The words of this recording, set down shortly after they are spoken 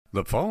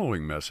The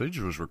following message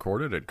was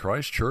recorded at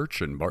Christ Church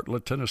in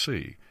Bartlett,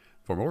 Tennessee.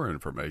 For more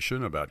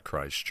information about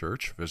Christ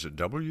Church, visit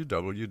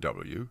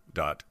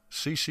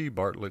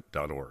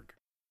www.ccbartlett.org.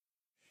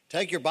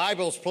 Take your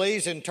Bibles,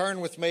 please, and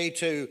turn with me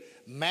to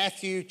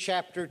Matthew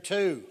chapter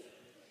 2.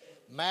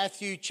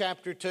 Matthew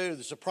chapter 2,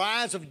 the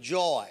surprise of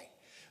joy.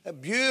 A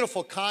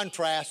beautiful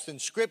contrast in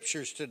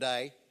Scriptures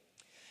today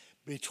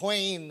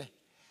between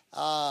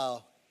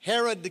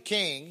Herod the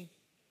king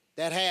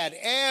that had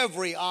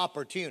every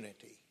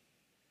opportunity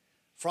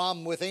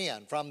from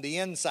within, from the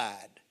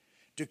inside,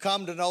 to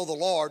come to know the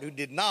Lord, who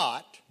did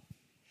not,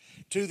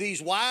 to these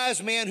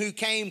wise men who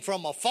came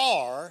from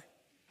afar,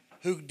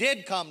 who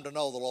did come to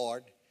know the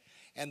Lord,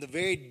 and the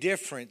very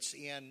difference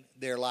in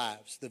their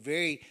lives, the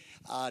very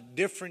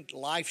different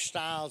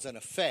lifestyles and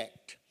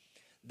effect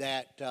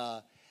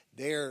that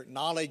their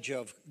knowledge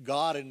of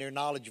God and their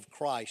knowledge of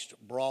Christ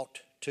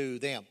brought to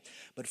them.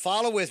 But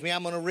follow with me.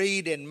 I'm going to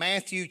read in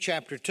Matthew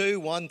chapter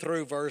 2, 1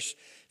 through verse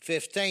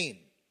 15.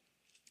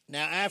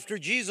 Now, after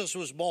Jesus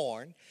was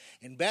born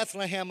in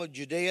Bethlehem of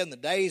Judea in the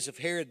days of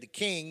Herod the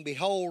king,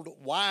 behold,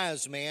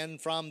 wise men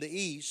from the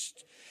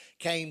east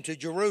came to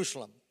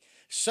Jerusalem,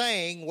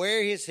 saying,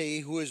 Where is he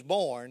who is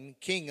born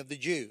King of the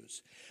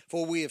Jews?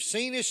 For we have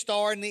seen his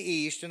star in the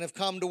east and have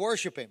come to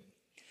worship him.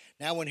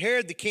 Now, when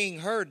Herod the king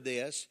heard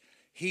this,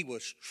 he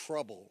was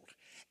troubled,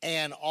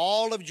 and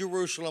all of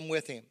Jerusalem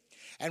with him.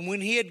 And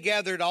when he had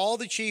gathered all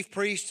the chief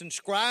priests and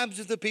scribes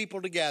of the people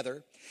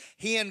together,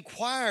 he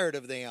inquired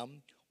of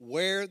them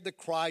where the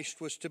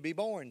Christ was to be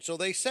born. So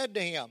they said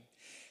to him,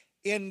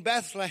 In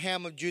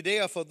Bethlehem of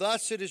Judea, for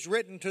thus it is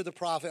written to the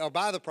prophet, or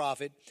by the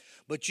prophet,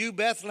 But you,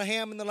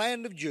 Bethlehem, in the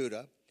land of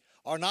Judah,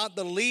 are not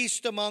the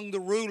least among the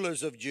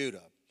rulers of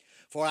Judah.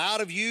 For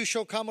out of you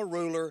shall come a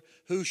ruler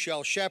who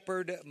shall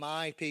shepherd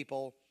my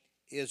people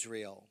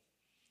Israel.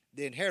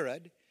 Then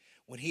Herod,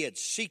 when he had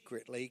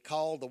secretly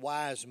called the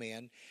wise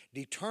men,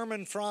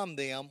 determined from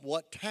them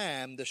what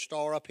time the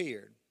star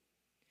appeared.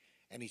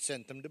 And he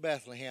sent them to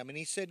Bethlehem, and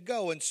he said,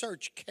 Go and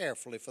search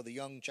carefully for the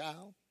young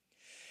child.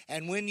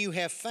 And when you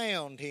have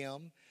found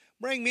him,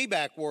 bring me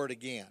back word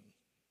again,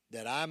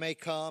 that I may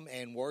come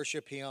and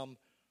worship him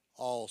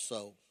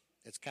also.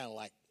 It's kind of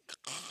like,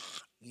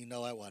 you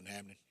know that wasn't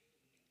happening.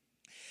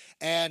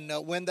 And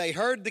when they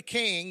heard the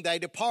king, they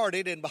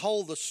departed, and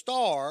behold, the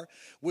star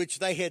which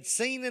they had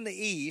seen in the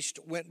east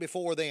went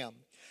before them,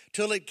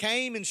 till it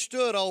came and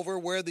stood over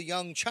where the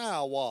young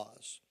child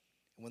was.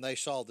 And when they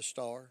saw the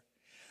star,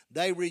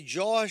 they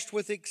rejoiced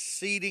with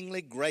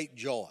exceedingly great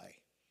joy.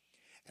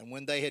 And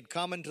when they had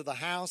come into the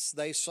house,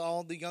 they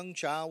saw the young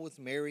child with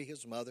Mary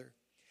his mother,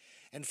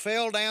 and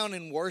fell down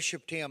and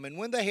worshipped him. And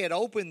when they had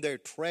opened their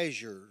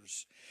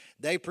treasures,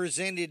 they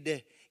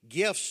presented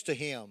gifts to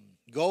him,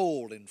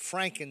 gold and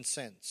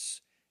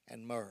frankincense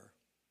and myrrh.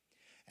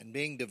 And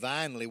being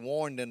divinely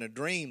warned in a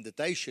dream that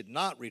they should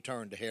not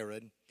return to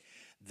Herod,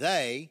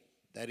 they,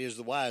 that is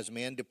the wise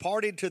men,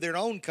 departed to their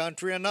own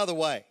country another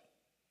way.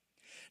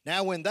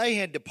 Now when they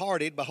had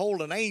departed,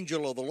 behold, an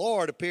angel of the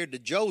Lord appeared to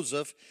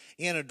Joseph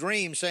in a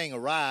dream, saying,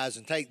 Arise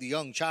and take the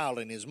young child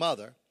and his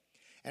mother,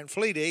 and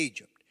flee to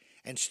Egypt,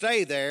 and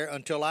stay there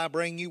until I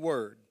bring you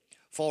word.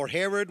 For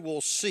Herod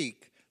will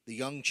seek the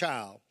young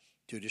child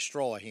to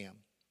destroy him.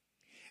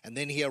 And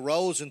then he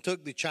arose and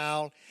took the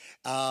child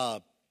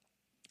and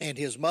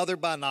his mother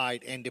by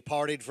night, and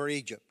departed for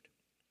Egypt,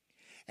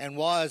 and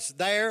was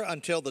there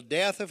until the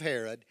death of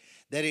Herod,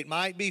 that it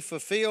might be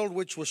fulfilled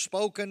which was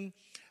spoken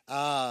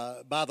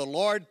by the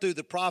Lord through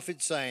the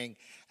prophet, saying,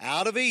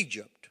 Out of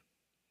Egypt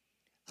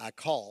I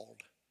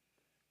called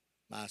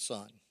my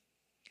son.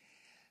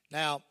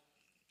 Now,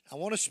 I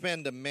want to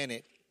spend a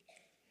minute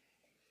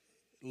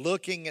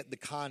looking at the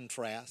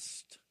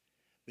contrast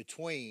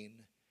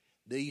between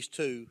these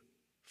two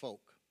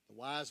folk, the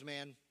wise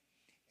men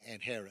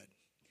and Herod.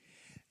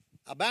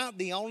 About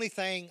the only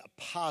thing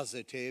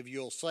positive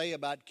you'll say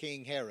about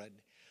King Herod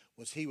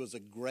was he was a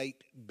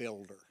great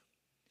builder.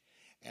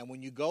 And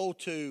when you go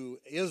to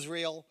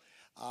Israel,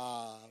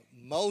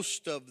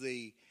 most of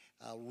the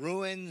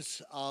ruins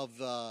of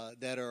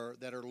that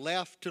are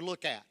left to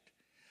look at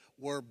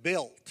were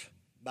built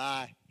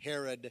by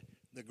Herod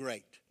the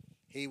Great.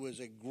 He was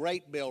a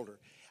great builder.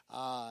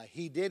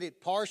 He did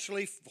it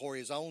partially for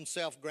his own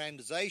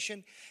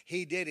self-grandization.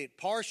 He did it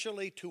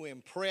partially to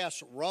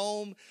impress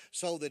Rome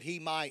so that he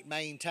might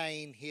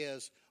maintain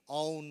his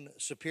own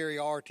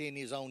superiority and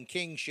his own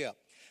kingship.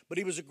 But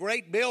he was a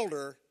great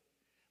builder,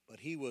 but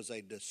he was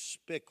a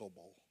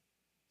despicable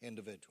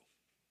individual,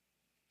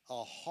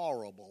 a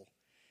horrible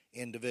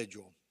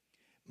individual.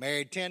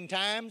 Married 10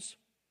 times,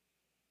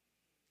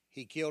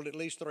 he killed at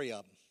least 3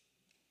 of them.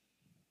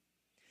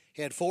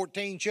 He had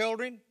 14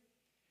 children.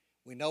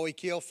 We know he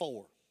killed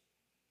 4,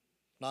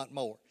 not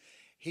more.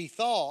 He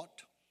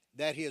thought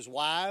that his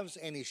wives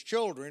and his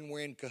children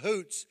were in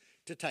cahoots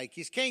to take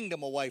his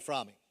kingdom away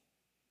from him.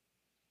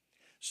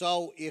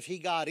 So if he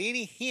got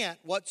any hint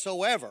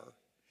whatsoever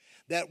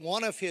that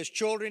one of his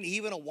children,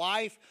 even a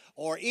wife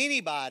or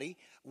anybody,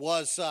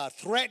 was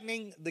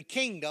threatening the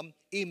kingdom,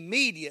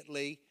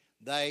 immediately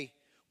they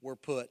were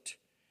put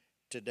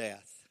to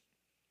death.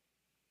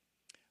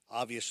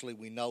 Obviously,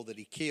 we know that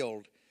he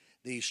killed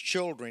these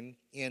children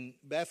in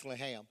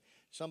Bethlehem.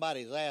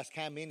 Somebody's asked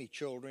how many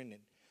children,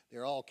 and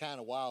there are all kind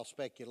of wild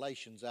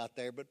speculations out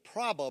there, but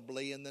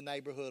probably in the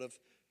neighborhood of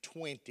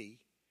 20,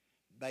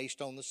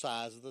 based on the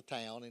size of the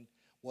town and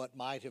what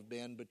might have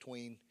been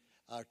between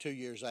 2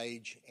 years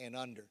age and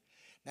under.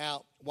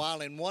 Now,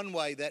 while in one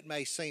way that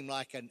may seem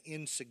like an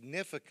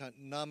insignificant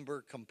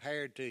number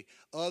compared to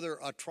other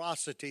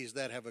atrocities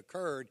that have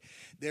occurred,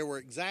 there were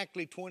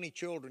exactly 20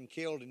 children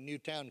killed in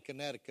Newtown,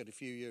 Connecticut a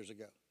few years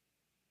ago.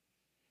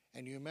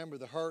 And you remember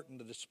the hurt and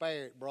the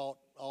despair it brought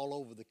all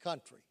over the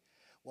country.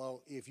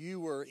 Well, if you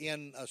were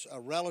in a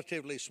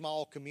relatively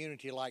small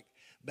community like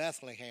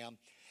Bethlehem,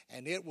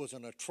 and it was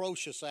an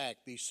atrocious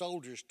act, these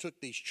soldiers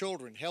took these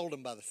children, held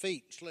them by the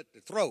feet, slit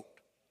their throat,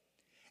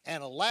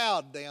 and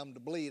allowed them to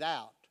bleed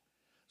out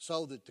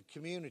so that the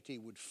community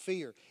would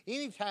fear.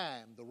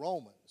 Anytime the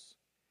Romans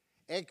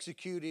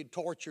executed,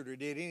 tortured, or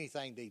did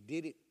anything, they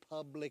did it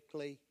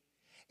publicly,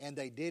 and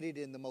they did it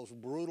in the most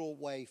brutal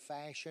way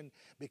fashion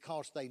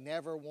because they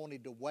never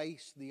wanted to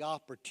waste the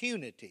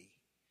opportunity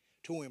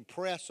to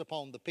impress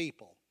upon the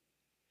people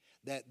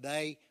that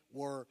they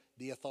were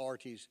the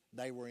authorities,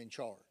 they were in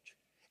charge.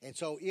 And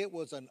so it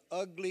was an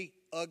ugly,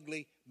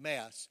 ugly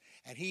mess.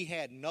 And he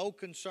had no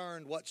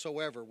concern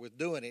whatsoever with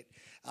doing it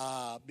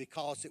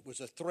because it was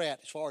a threat.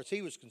 As far as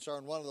he was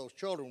concerned, one of those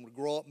children would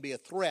grow up and be a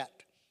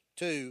threat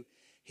to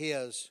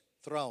his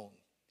throne.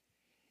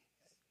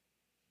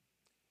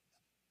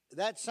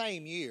 That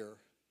same year,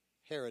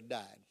 Herod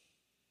died.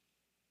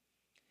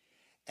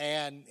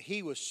 And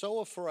he was so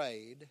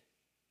afraid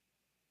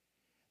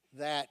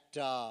that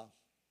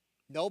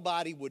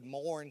nobody would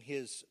mourn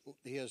his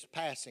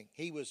passing.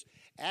 He was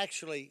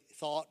actually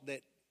thought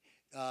that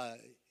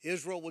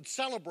Israel would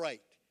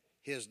celebrate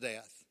his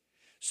death.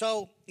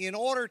 So in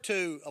order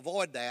to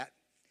avoid that,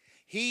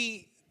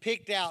 he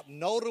picked out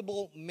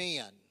notable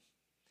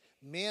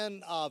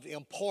men of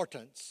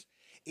importance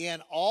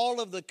in all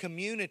of the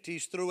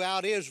communities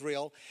throughout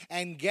Israel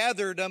and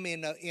gathered them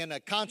in a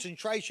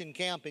concentration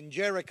camp in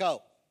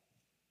Jericho.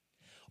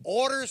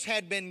 Orders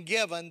had been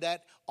given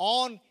that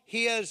on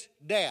his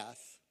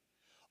death,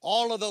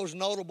 all of those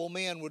notable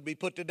men would be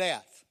put to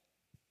death.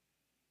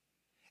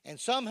 And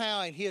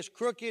somehow in his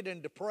crooked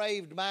and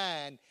depraved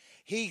mind,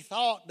 he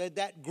thought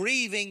that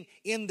grieving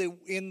in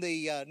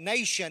the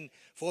nation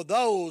for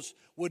those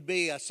would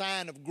be a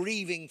sign of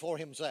grieving for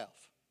himself.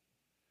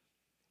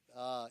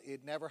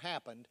 It never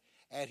happened.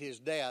 At his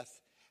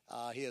death,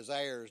 his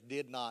heirs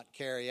did not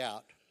carry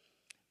out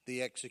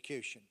the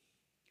execution.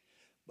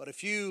 But a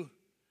few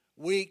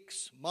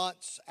weeks,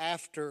 months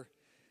after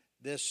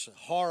this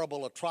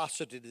horrible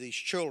atrocity to these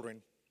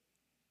children,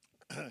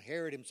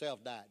 Herod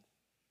himself died.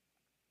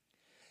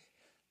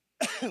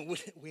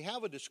 We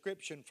have a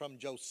description from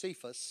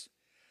Josephus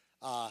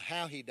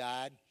how he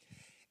died,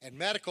 and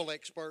medical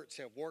experts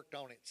have worked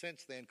on it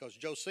since then because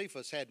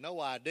Josephus had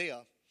no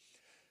idea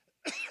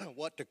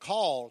what to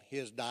call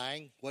his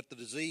dying, what the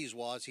disease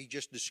was. He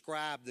just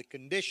described the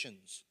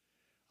conditions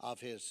of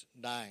his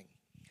dying.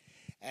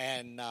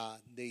 And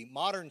the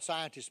modern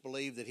scientists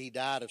believe that he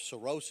died of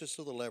cirrhosis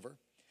of the liver,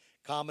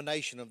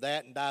 combination of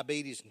that and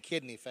diabetes and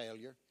kidney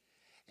failure.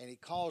 And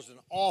it caused an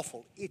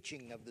awful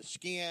itching of the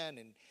skin,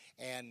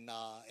 and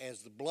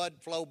as the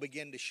blood flow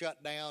began to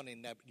shut down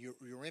and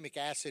uremic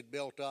acid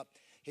built up,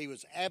 he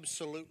was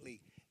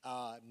absolutely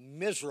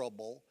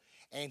miserable.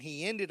 And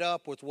he ended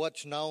up with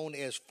what's known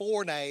as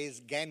Fournier's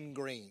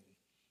gangrene,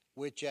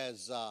 which,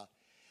 as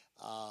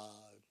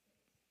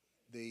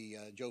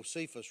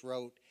Josephus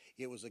wrote,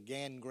 it was a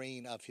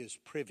gangrene of his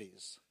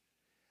privies,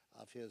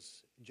 of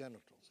his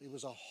genitals. It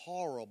was a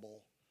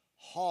horrible,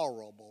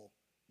 horrible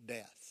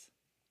death.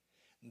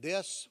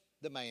 This,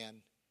 the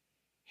man,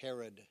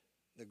 Herod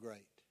the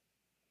Great.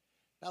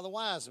 Now, the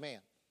wise men.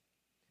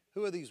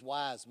 Who are these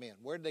wise men?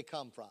 Where did they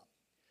come from?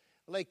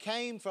 Well, they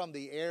came from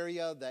the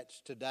area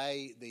that's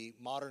today the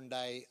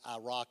modern-day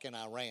Iraq and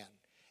Iran.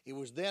 It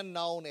was then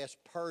known as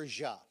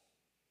Persia.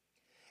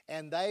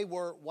 And they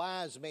were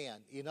wise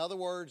men. In other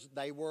words,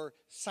 they were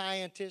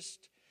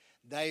scientists.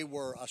 They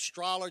were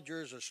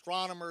astrologers,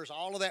 astronomers.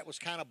 All of that was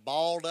kind of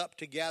balled up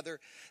together.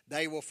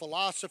 They were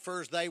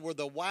philosophers. They were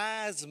the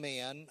wise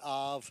men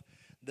of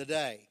the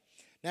day.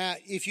 Now,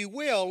 if you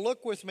will,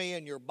 look with me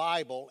in your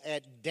Bible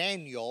at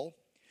Daniel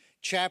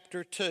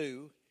chapter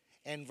 2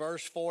 and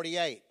verse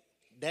 48.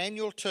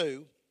 Daniel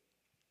 2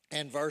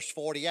 and verse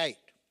 48.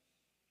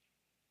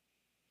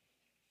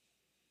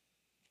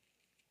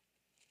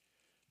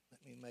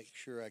 Let me make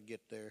sure I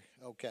get there.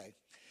 Okay.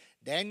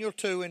 Daniel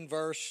 2 and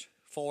verse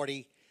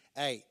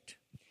 48.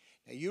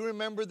 Now you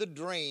remember the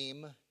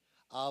dream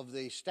of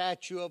the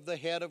statue of the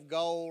head of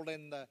gold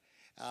and the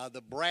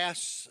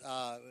brass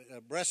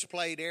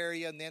breastplate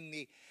area, and then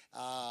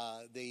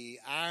the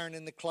iron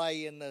and the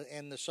clay and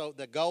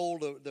the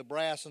gold, the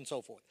brass, and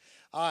so forth.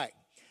 All right.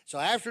 So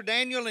after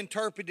Daniel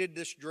interpreted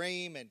this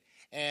dream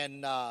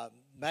and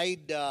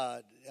made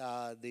the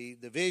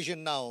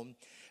vision known,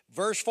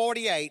 verse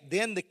 48,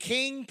 then the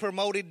king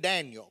promoted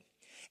Daniel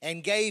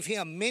and gave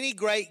him many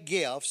great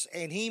gifts,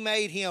 and he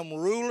made him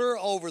ruler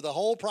over the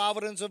whole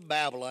province of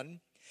Babylon,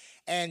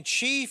 and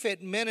chief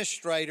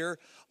administrator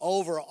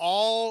over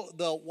all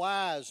the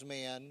wise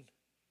men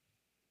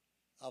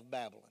of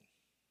Babylon.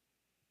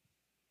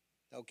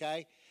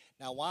 Okay?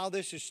 Now, while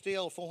this is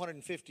still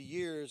 450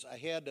 years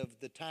ahead of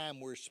the time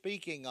we're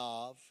speaking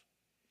of,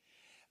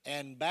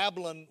 and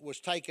Babylon was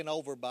taken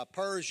over by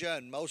Persia,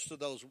 and most of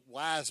those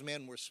wise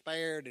men were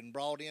spared and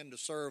brought in to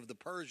serve the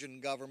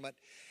Persian government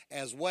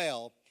as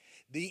well,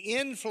 the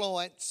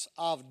influence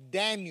of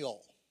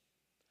Daniel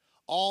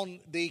on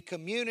the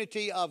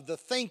community of the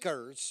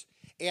thinkers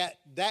at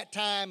that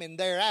time and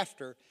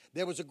thereafter,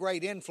 there was a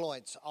great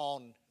influence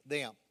on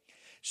them.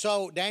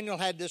 So Daniel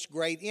had this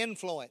great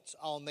influence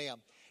on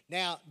them.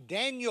 Now,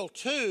 Daniel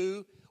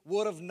too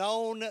would have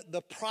known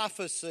the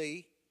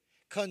prophecy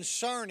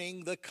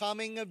concerning the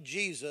coming of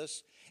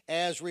Jesus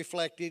as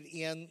reflected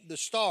in the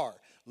star.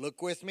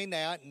 Look with me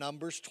now at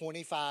Numbers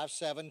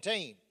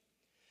 25:17.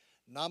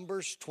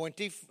 Numbers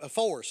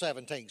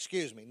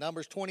 24:17,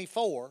 Numbers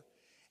 24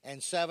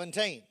 and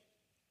 17.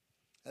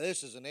 Now,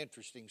 this is an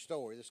interesting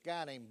story. This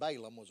guy named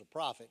Balaam was a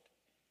prophet,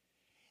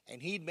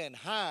 and he'd been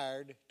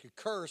hired to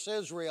curse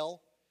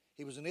Israel.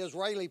 He was an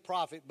Israeli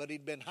prophet, but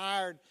he'd been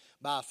hired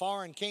by a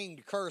foreign king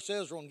to curse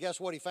Israel, and guess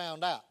what he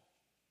found out?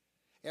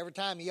 Every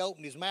time he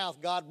opened his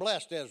mouth, God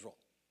blessed Israel.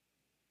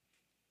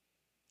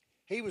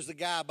 He was the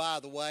guy, by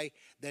the way,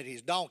 that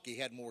his donkey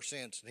had more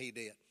sense than he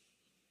did.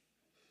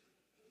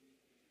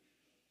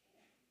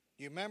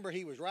 You remember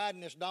he was riding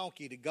this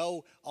donkey to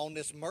go on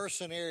this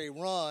mercenary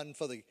run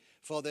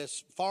for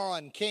this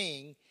foreign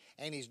king,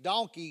 and his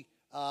donkey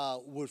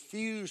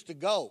refused to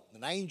go.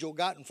 An angel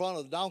got in front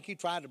of the donkey,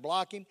 tried to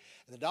block him,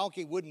 and the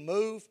donkey wouldn't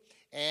move,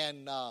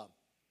 and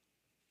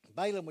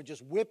Balaam was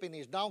just whipping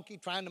his donkey,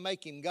 trying to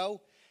make him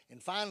go,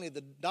 and finally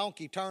the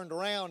donkey turned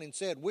around and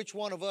said, "Which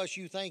one of us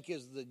you think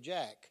is the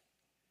jack?"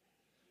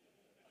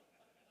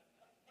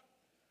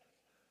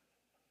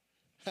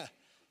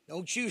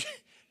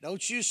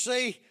 Don't you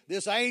see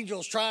this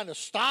angel's trying to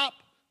stop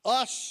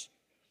us,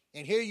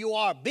 and here you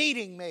are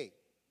beating me?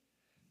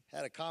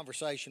 Had a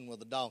conversation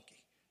with a donkey.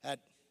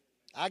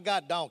 I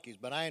got donkeys,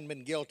 but I ain't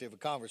been guilty of a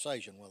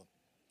conversation with them.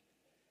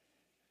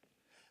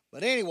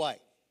 But anyway,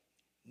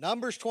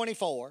 Numbers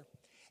 24,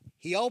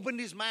 he opened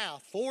his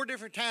mouth 4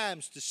 different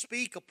times to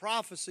speak a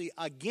prophecy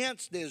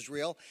against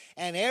Israel,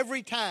 and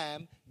every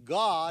time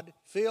God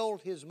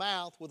filled his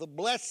mouth with a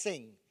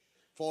blessing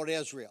for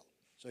Israel.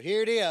 So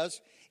here it is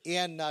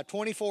in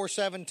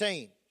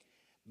 24:17.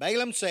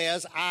 Balaam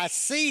says, "I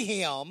see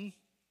him,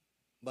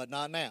 but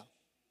not now.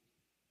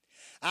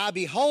 I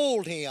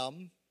behold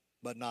him,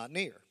 but not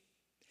near.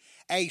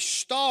 A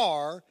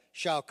star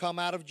shall come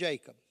out of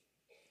Jacob.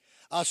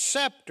 A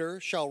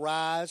scepter shall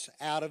rise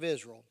out of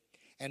Israel,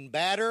 and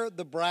batter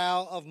the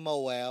brow of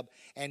Moab,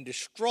 and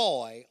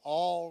destroy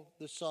all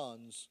the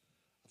sons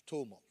of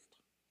tumult."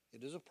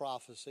 It is a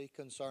prophecy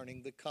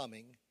concerning the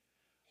coming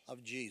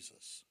of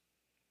Jesus.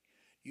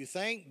 You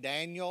think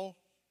Daniel,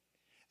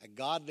 a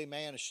godly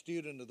man, a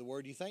student of the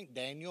word, you think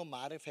Daniel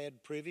might have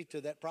had privy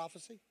to that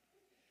prophecy?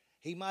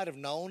 He might have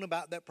known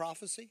about that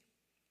prophecy.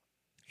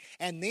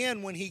 And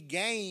then when he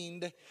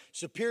gained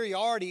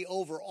superiority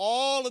over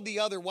all of the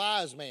other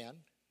wise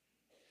men,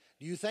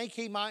 do you think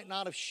he might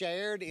not have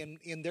shared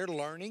in their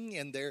learning,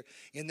 in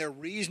their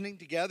reasoning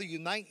together?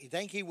 You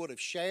think he would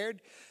have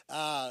shared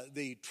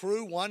the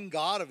true one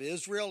God of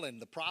Israel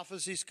and the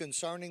prophecies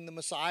concerning the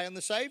Messiah and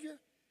the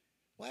Savior?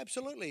 Well,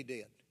 absolutely he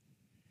did.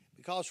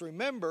 Because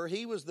remember,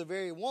 he was the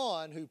very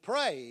one who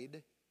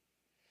prayed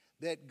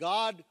that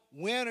God,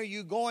 when are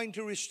you going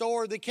to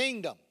restore the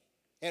kingdom?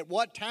 At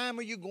what time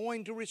are you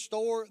going to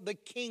restore the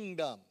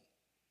kingdom?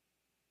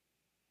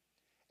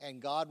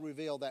 And God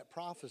revealed that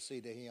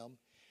prophecy to him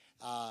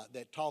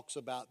that talks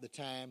about the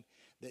time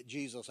that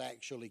Jesus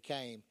actually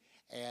came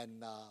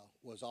and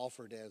was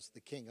offered as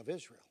the King of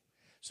Israel.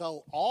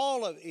 So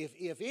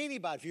if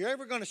anybody, if you're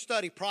ever going to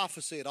study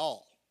prophecy at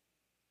all,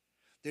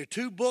 there are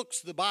 2 books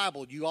of the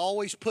Bible you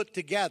always put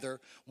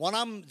together. One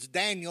of them is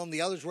Daniel and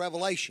the other is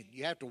Revelation.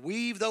 You have to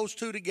weave those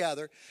 2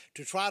 together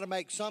to try to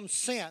make some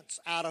sense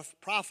out of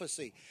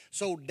prophecy.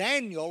 So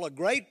Daniel, a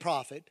great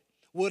prophet,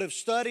 would have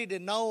studied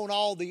and known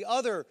all the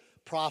other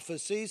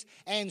prophecies,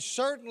 and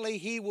certainly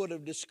he would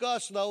have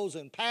discussed those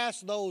and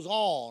passed those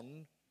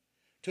on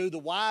to the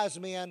wise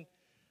men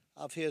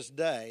of his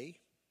day,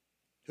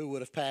 who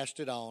would have passed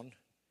it on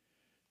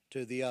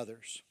to the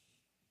others.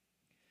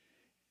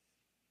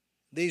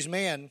 These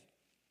men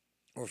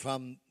were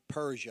from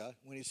Persia.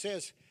 When he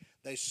says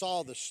they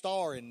saw the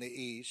star in the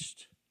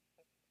east,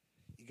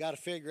 you got to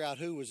figure out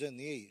who was in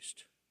the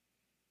east.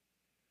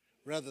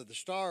 Whether the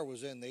star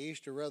was in the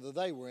east or whether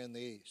they were in the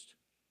east.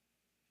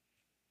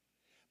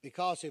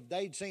 Because if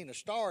they'd seen a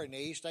star in the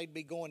east, they'd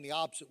be going the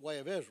opposite way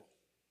of Israel.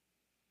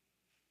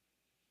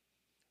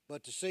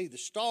 But to see the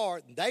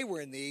star, they were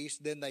in the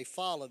east, then they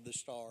followed the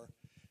star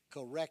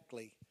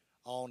correctly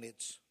on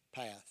its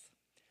path.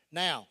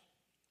 Now,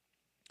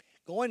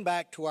 going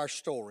back to our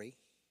story,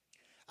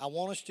 I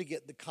want us to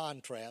get the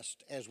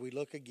contrast as we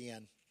look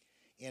again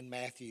in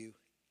Matthew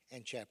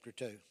and chapter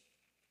 2.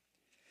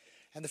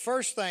 And the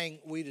first thing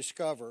we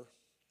discover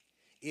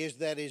is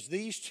that as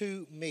these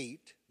two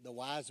meet, the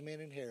wise men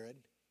and Herod,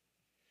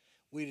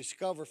 we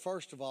discover,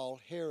 first of all,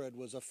 Herod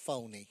was a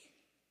phony.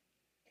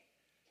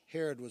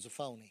 Herod was a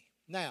phony.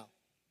 Now,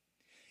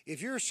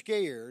 if you're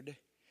scared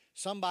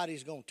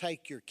somebody's going to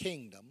take your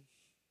kingdom,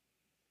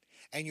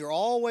 and you're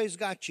always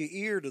got your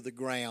ear to the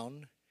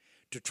ground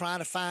to try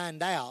to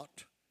find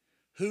out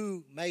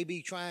who may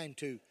be trying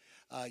to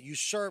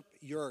usurp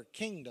your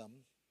kingdom,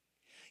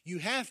 you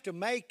have to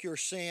make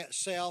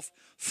yourself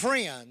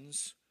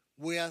friends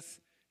with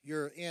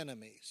your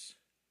enemies.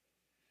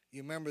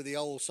 You remember the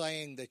old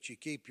saying that you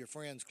keep your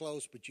friends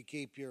close, but you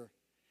keep your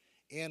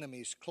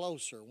enemies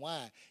closer.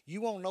 Why?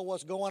 You won't know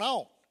what's going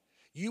on.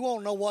 You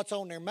won't know what's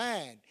on their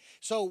mind.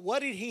 So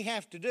what did he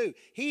have to do?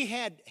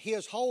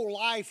 His whole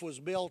life was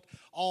built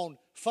on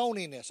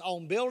phoniness,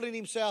 on building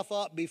himself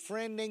up,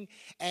 befriending,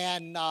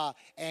 and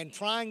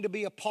trying to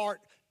be a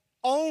part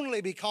only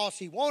because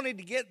he wanted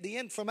to get the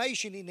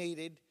information he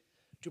needed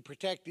to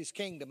protect his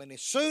kingdom. And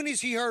as soon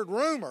as he heard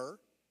rumor,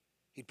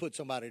 he'd put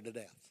somebody to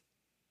death.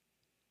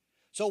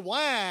 So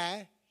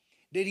why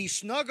did he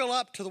snuggle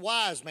up to the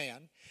wise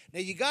men?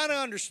 Now you got to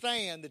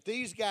understand that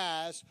these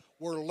guys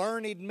were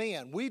learned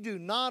men. We do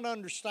not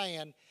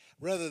understand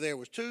whether there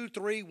was 2,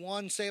 3,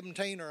 1,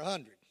 17, or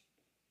 100.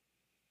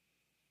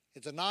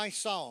 It's a nice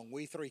song,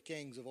 We Three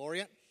Kings of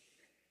Orient.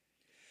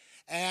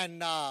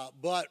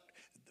 But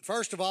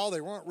first of all,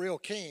 they weren't real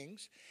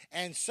kings.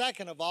 And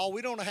second of all,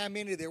 we don't know how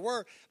many there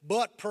were,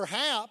 but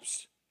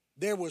perhaps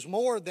there was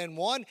more than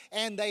one,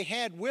 and they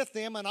had with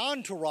them an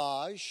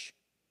entourage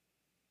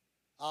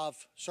of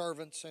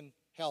servants and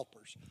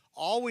helpers.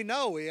 All we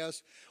know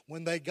is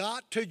when they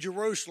got to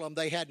Jerusalem,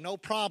 they had no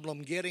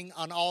problem getting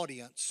an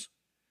audience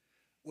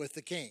with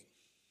the king.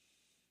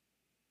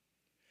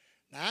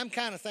 Now, I'm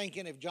kind of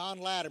thinking if John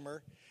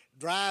Latimer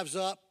drives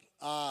up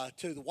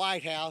to the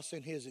White House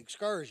in his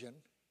excursion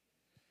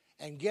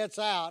and gets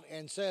out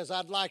and says,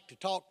 I'd like to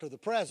talk to the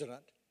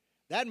president,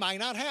 that might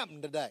not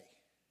happen today.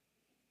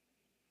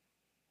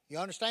 You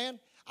understand?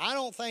 I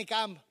don't think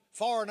I'm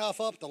far enough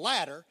up the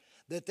ladder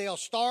that they'll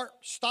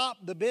stop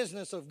the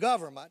business of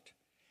government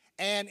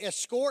and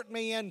escort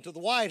me into the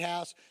White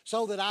House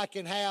so that I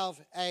can have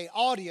an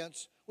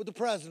audience with the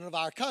president of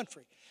our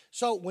country.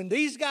 So when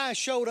these guys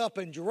showed up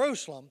in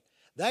Jerusalem,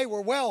 they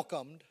were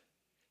welcomed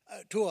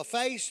to a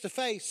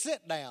face-to-face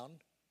sit-down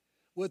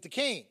with the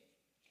king.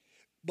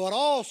 But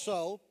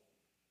also,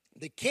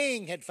 the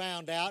king had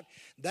found out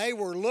they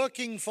were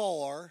looking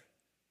for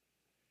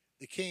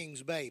the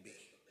king's baby,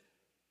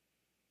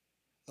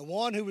 the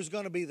one who was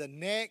going to be the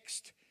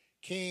next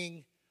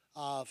king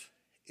of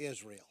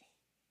Israel.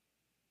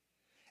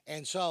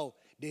 And so,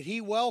 did he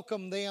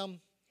welcome them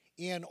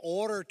in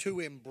order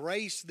to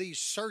embrace these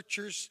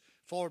searchers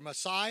for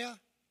Messiah?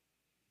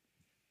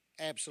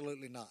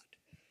 Absolutely not.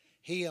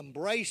 He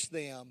embraced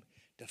them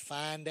to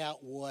find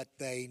out what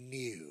they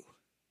knew.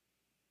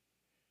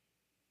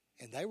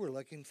 And they were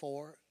looking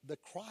for the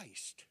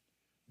Christ,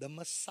 the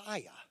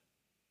Messiah.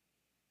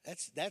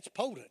 That's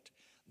potent.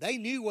 They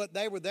knew what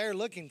they were there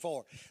looking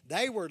for.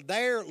 They were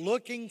there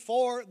looking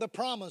for the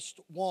promised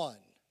one.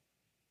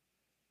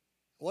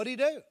 What did he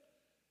do?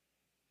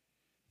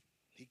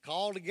 He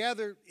called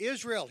together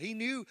Israel. He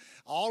knew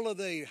all of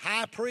the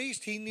high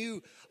priests. He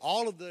knew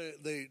all of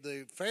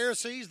the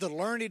Pharisees, the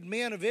learned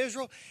men of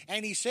Israel.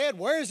 And he said,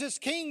 where is this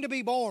king to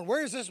be born?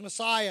 Where is this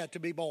Messiah to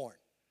be born?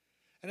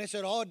 And they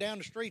said, oh, down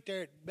the street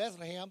there at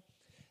Bethlehem.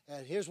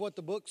 Here's what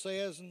the book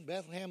says in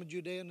Bethlehem of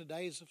Judea in the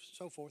days of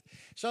so forth.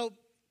 So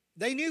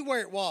they knew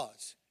where it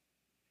was.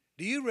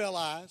 Do you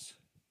realize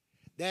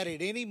that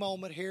at any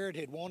moment Herod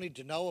had wanted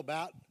to know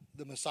about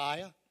the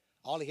Messiah?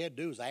 All he had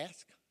to do was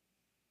ask.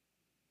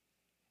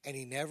 And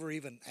he never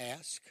even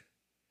asked.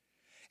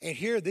 And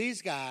here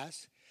these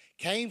guys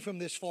came from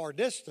this far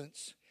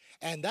distance,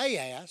 and they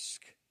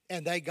asked,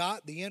 and they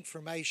got the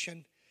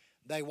information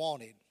they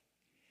wanted.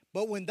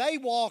 But when they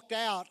walked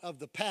out of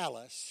the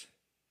palace,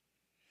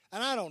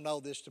 and I don't know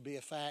this to be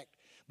a fact,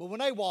 but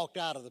when they walked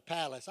out of the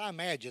palace, I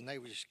imagine they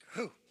were just,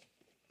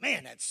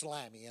 man, that's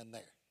slimy in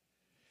there.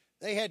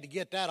 They had to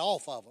get that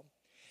off of them.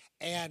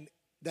 And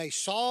they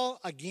saw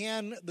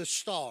again the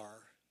star.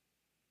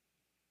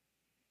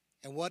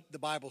 And what the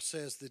Bible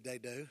says that they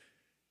do?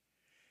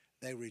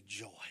 They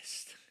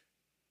rejoiced.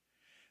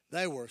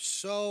 They were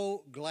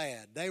so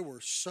glad. They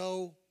were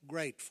so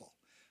grateful.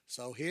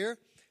 So here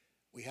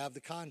we have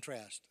the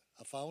contrast,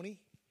 a phony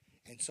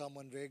and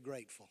someone very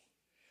grateful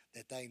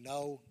that they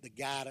know the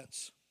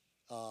guidance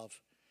of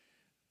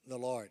the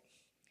Lord.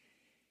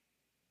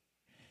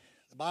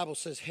 The Bible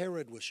says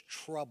Herod was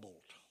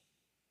troubled.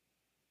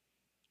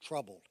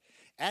 Troubled.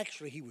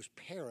 Actually, he was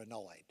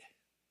paranoid.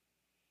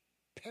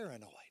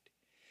 Paranoid.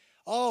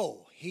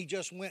 Oh, he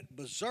just went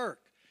berserk.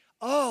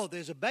 Oh,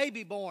 there's a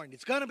baby born.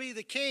 It's going to be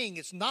the king.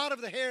 It's not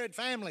of the Herod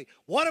family.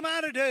 What am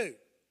I to do?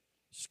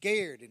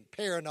 Scared and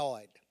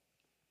paranoid.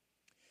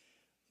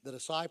 The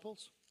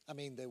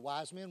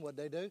wise men, what'd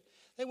they do?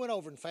 They went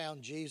over and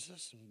found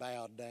Jesus and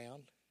bowed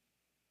down.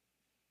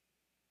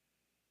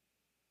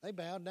 They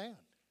bowed down.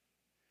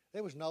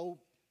 There was no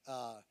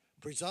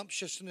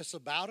presumptuousness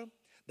about them.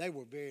 They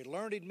were very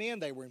learned men.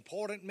 They were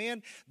important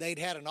men. They'd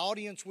had an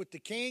audience with the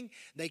king.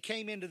 They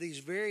came into these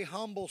very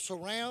humble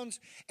surrounds,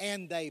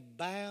 and they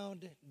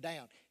bowed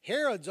down.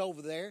 Herod's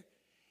over there,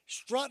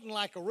 strutting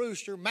like a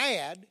rooster,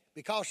 mad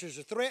because there's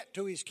a threat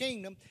to his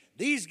kingdom.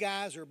 These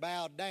guys are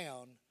bowed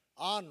down,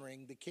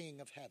 honoring the King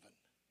of heaven.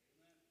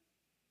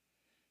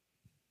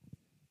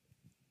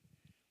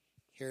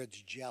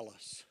 Herod's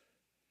jealous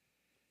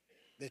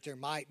that there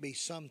might be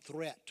some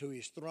threat to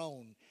his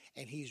throne,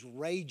 and he's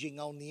raging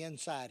on the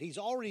inside. He's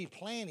already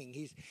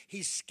planning.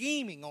 He's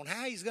scheming on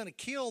how he's going to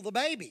kill the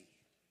baby.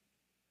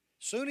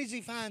 As soon as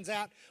he finds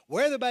out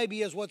where the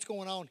baby is, what's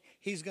going on,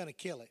 he's going to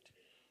kill it.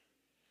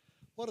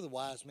 What are the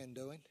wise men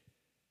doing?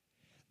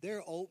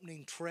 They're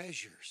opening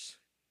treasures.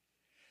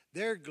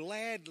 They're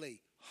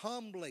gladly,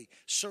 humbly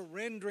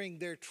surrendering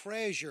their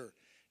treasure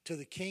to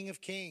the King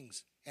of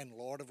Kings and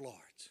Lord of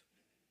Lords.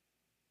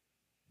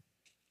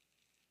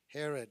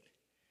 Herod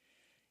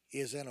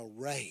is in a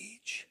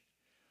rage.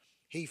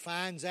 He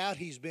finds out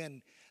he's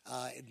been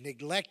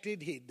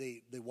neglected.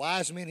 The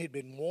wise men had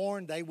been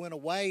warned. They went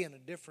away in a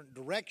different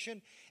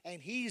direction.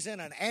 And he's in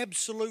an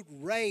absolute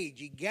rage.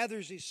 He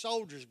gathers his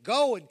soldiers.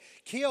 Go and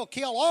kill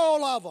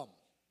all of them.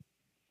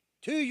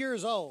 2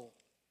 years old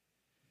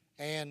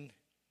and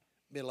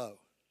below.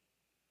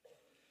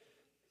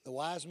 The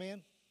wise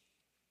men?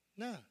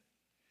 No.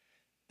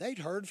 They'd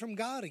heard from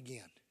God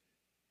again.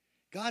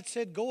 God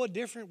said, go a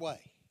different way.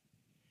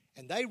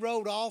 And they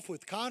rode off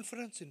with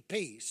confidence and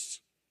peace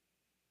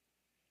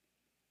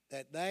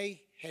that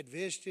they had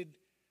visited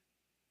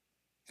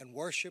and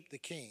worshiped the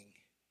King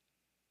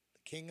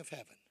of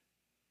heaven.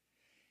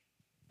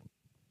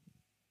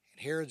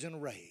 And Herod's in a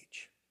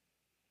rage,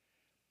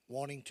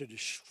 wanting to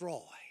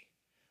destroy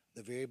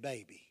the very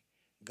baby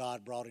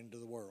God brought into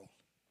the world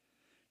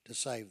to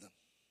save them.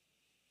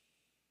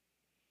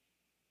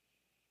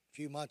 A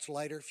few months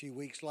later, a few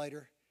weeks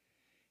later,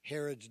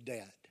 Herod's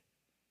dead.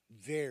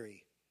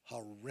 Very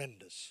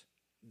horrendous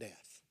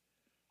death.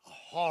 A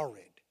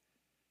horrid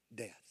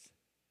death.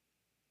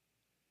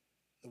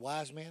 The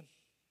wise men?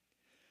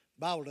 The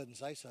Bible doesn't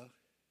say so.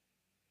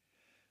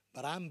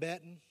 But I'm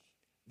betting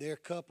their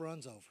cup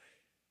runs over.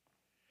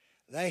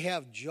 They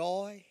have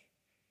joy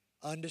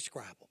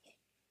undescribable.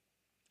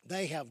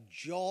 They have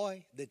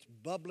joy that's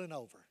bubbling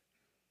over.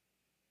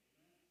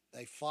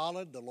 They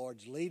followed the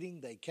Lord's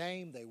leading. They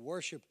came. They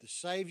worshiped the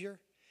Savior.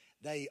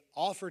 They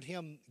offered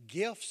Him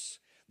gifts.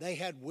 They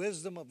had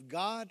wisdom of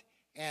God,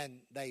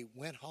 and they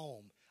went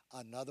home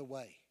another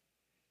way,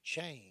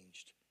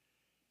 changed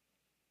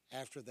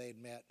after they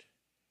had met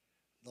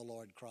the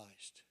Lord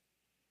Christ.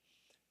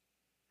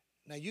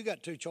 Now, you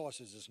got two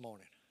choices this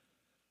morning.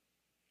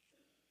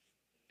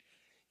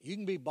 You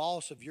can be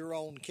boss of your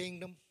own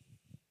kingdom.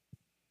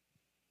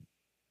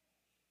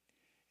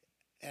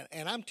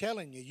 And I'm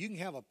telling you, you can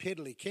have a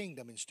piddly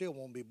kingdom and still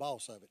won't be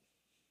boss of it.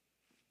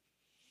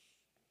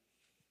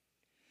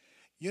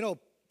 You know,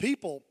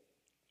 people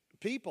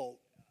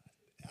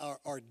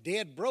are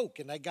dead broke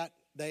and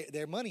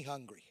they're money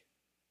hungry.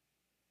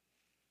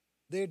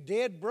 They're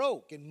dead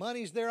broke and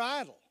money's their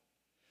idol.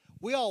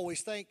 We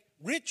always think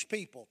rich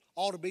people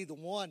ought to be the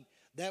one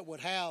that would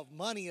have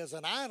money as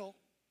an idol.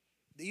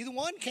 Either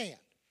one can.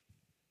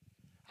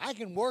 I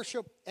can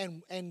worship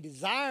and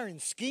desire and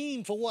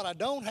scheme for what I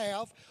don't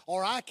have,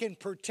 or I can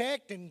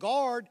protect and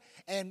guard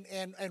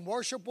and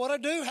worship what I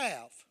do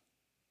have.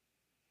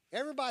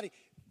 Everybody,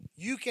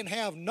 you can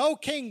have no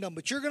kingdom,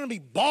 but you're going to be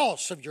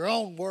boss of your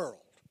own world.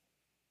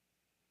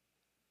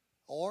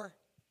 Or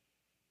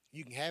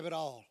you can have it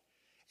all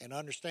and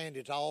understand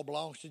it all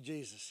belongs to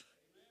Jesus.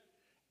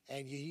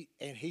 And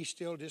He's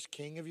still just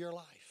king of your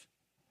life.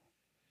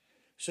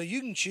 So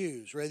you can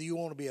choose whether you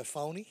want to be a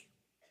phony,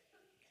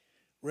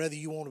 whether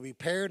you want to be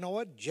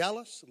paranoid,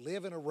 jealous,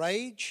 live in a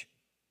rage,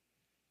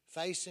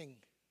 facing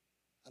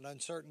an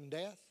uncertain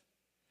death,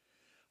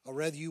 or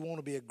whether you want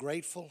to be a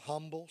grateful,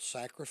 humble,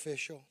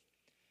 sacrificial,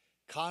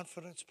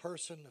 confident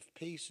person of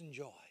peace and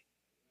joy.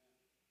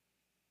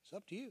 It's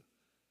up to you.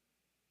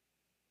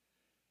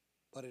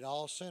 But it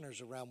all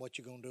centers around what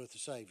you're going to do with the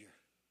Savior,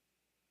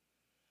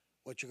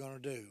 what you're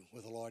going to do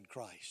with the Lord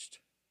Christ.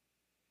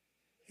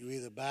 You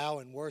either bow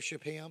and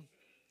worship Him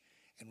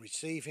and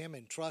receive Him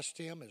and trust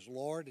Him as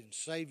Lord and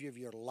Savior of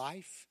your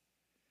life,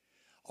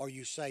 or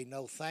you say,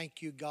 no,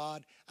 thank you,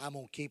 God, I'm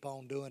going to keep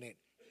on doing it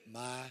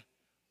my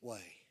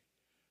way.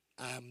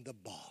 I'm the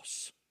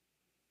boss.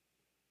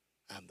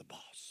 I'm the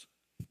boss.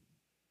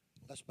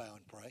 Let's bow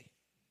and pray.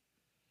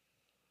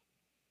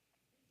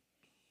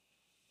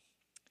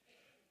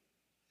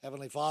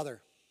 Heavenly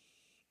Father,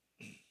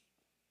 I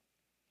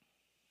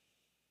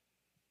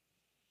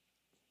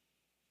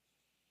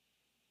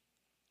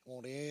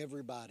want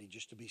everybody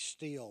just to be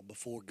still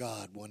before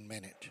God 1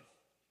 minute.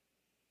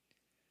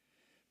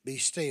 Be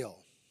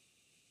still.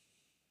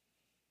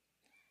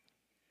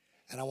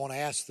 And I want to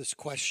ask this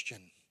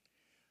question,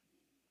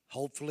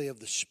 hopefully of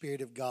the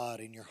Spirit of God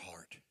in your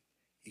heart.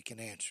 You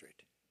can answer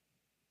it.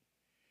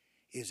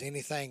 Is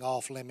anything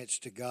off limits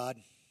to God?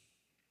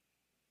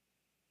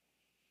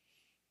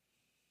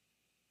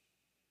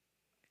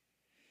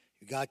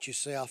 got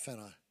yourself in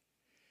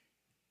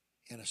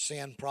a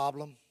sin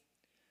problem.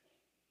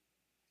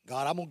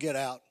 God, I'm going to get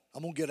out.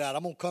 I'm going to get out.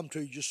 I'm going to come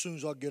to you just as soon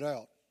as I get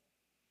out.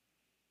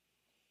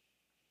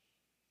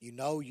 You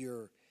know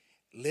you're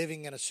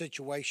living in a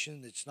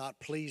situation that's not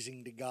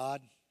pleasing to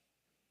God.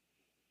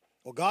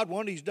 Well, God,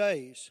 one of these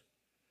days,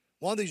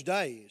 I'm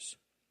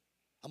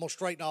going to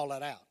straighten all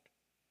that out.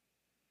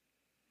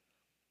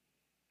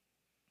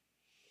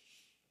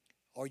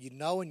 Or you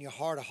know in your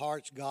heart of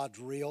hearts God's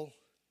real.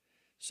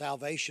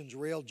 Salvation's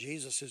real.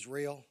 Jesus is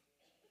real.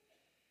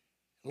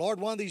 Lord,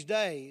 one of these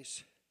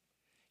days,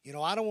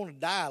 I don't want to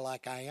die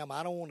like I am.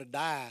 I don't want to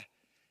die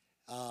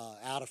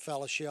out of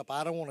fellowship.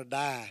 I don't want to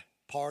die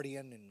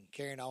partying and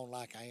carrying on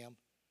like I am.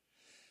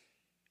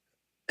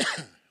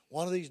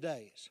 One of these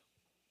days.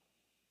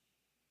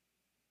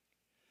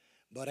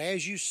 But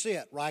as you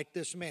sit right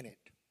this minute,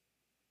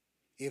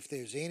 if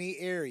there's any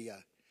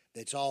area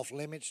that's off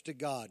limits to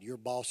God, you're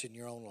bossing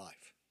your own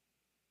life.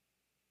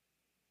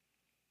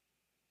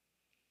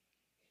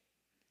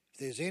 If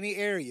there's any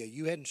area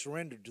you hadn't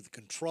surrendered to the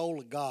control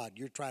of God,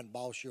 you're trying to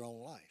boss your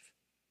own life.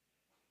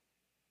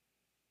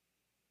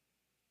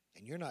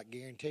 And you're not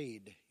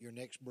guaranteed your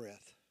next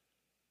breath,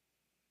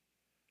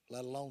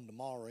 let alone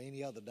tomorrow or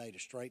any other day to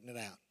straighten it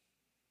out.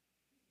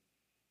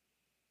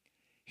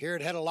 Here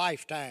it had a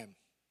lifetime,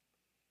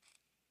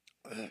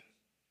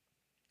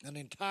 an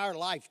entire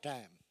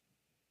lifetime.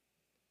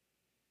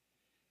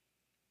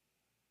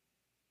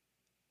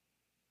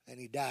 And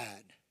he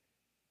died.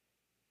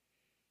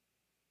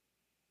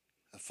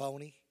 A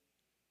phony.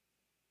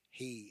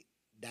 He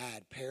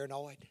died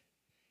paranoid,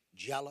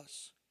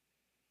 jealous.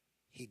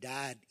 He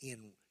died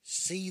in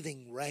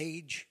seething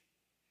rage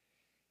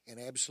and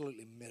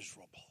absolutely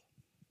miserable.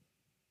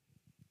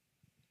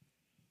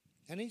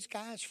 And these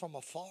guys from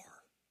afar,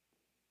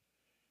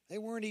 they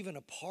weren't even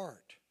a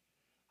part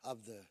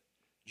of the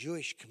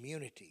Jewish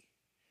community.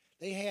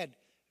 They had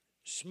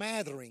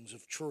smatterings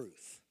of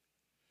truth.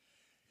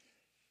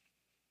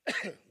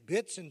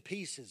 Bits and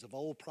pieces of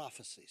old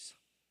prophecies.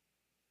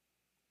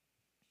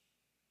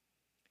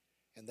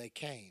 And they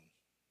came.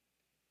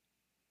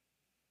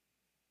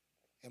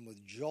 And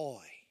with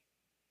joy,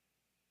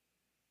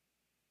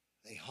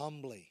 they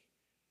humbly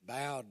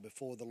bowed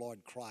before the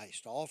Lord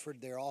Christ,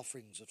 offered their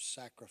offerings of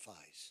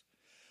sacrifice,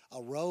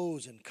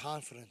 arose in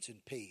confidence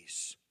and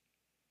peace,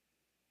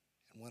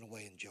 and went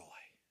away in joy.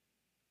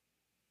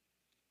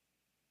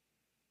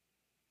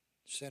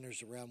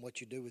 Centers around what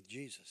you do with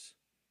Jesus.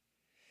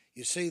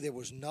 You see, there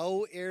was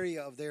no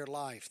area of their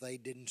life they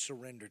didn't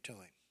surrender to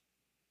Him.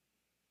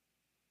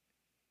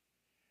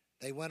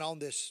 They went on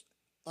this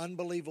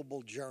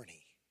unbelievable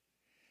journey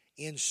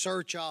in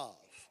search of.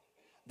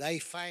 They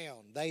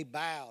found, they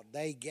bowed,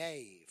 they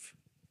gave.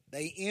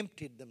 They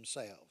emptied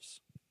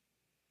themselves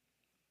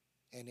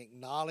and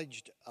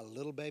acknowledged a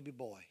little baby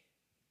boy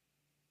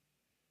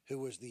who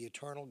was the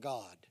eternal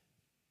God,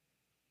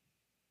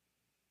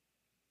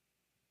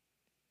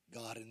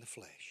 God in the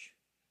flesh,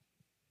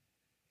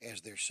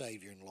 as their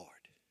Savior and Lord.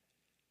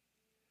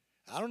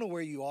 I don't know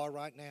where you are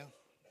right now,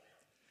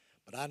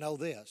 but I know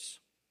this.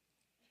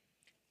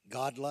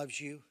 God loves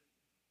you,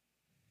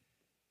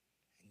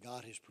 and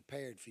God has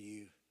prepared for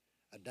you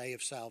a day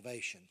of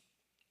salvation.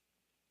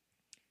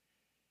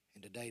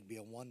 And today'd be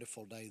a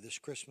wonderful day this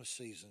Christmas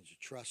season to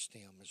trust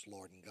Him as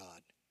Lord and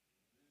God.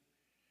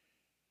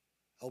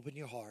 Open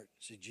your heart.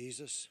 Say,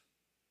 Jesus,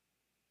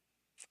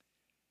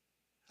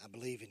 I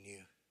believe in you.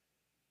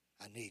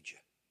 I need you.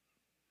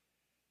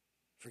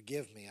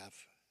 Forgive me,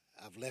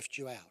 I've left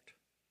you out.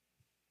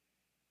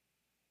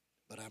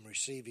 But I'm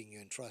receiving you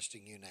and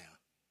trusting you now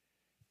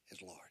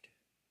as Lord,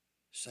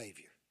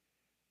 Savior,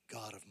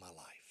 God of my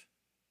life.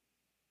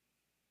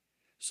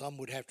 Some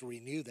would have to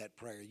renew that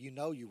prayer. You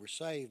know you were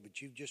saved,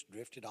 but you've just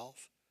drifted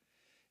off.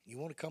 You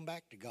want to come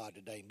back to God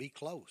today and be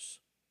close.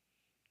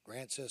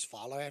 Grant says,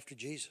 follow after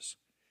Jesus.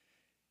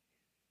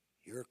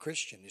 You're a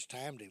Christian. It's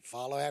time to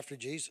follow after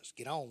Jesus.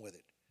 Get on with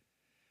it.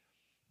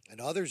 And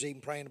others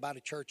even praying about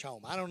a church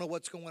home. I don't know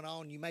what's going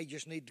on. You may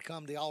just need to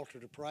come to the altar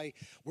to pray.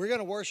 We're going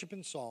to worship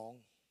in song.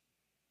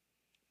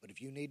 But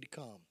if you need to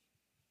come,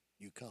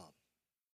 you come.